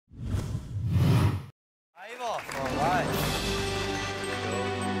off. All right.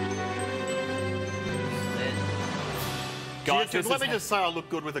 Guys, let me just say I look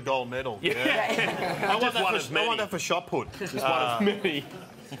good with a gold medal. Yeah. I want that for shot put. Just one of many.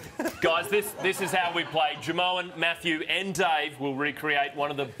 Guys, this is how we play. Jimeoin, Matthew and Dave will recreate one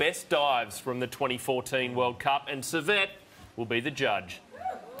of the best dives from the 2014 World Cup, and Savette will be the judge.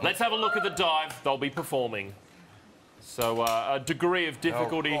 Let's have a look at the dive they'll be performing. So a degree of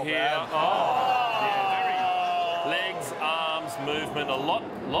difficulty here. Yeah, very legs, arms, movement, a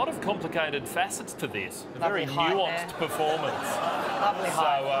lot of complicated facets to this. A very nuanced performance. Lovely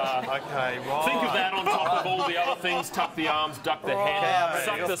height. Okay, right. Think of that on top of all the other things. Tuck the arms, duck the head,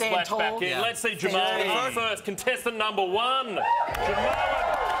 suck the splash back in. Yeah. Let's see Jimeoin first. Contestant number 1. Jimeoin.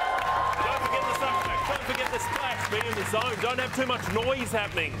 Don't forget the suck back. Don't forget the splash. Be in the zone. Don't have too much noise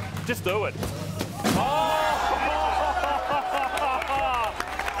happening. Just do it.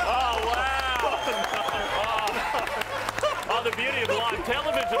 Oh, the beauty of live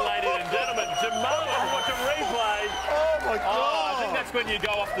television, ladies and gentlemen. Jimeoin, watch a replay. Oh, my God. I think that's when you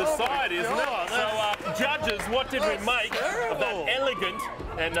go off the side, isn't it? So, judges, what did we make of that elegant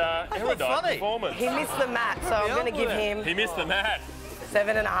and erudite performance? He missed the mat, so I'm going to give him... He missed the mat.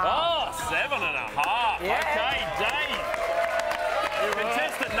 7.5. Oh, 7.5. Yeah. Okay, Dave.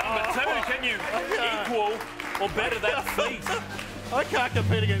 Contestant number 2, can you equal or better that feat? I can't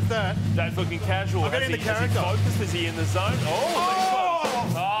compete against that. Dave's looking casual. Is he focused? Is he in the zone?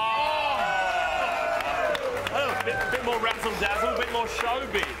 Bit more razzle dazzle, a bit more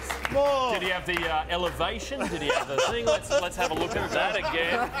showbiz. Did he have the elevation? Did he have the thing? Let's have a look at that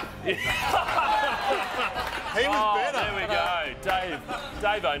again. He was better. There we go,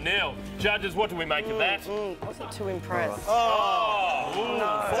 Dave O'Neill. Judges, what do we make of that? Wasn't too impressed.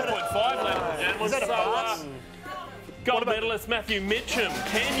 4.5, ladies and gentlemen. Is that a pass? Gold medalist Matthew Mitcham.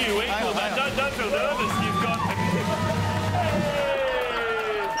 Can you equal that? Don't feel nervous. You've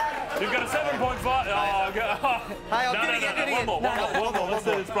got a 7.5. One more. Let's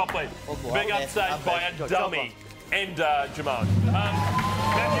do this properly. Being upstaged by a dummy and Jimeoin.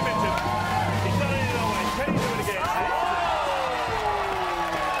 Matthew Mitcham. He's done it in a way. Can he do it again?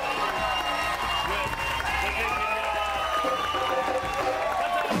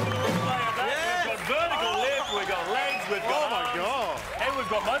 We've got vertical lift, we've got legs, we've got arms, and we've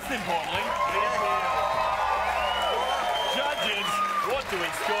got, most importantly, judges. What do we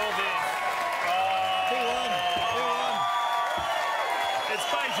score this? 2-1. It's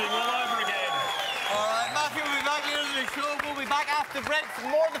Beijing all over again. All right, Matthew will be back here in the show. We'll be back after break for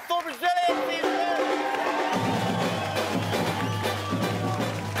more of the full Brazilian season.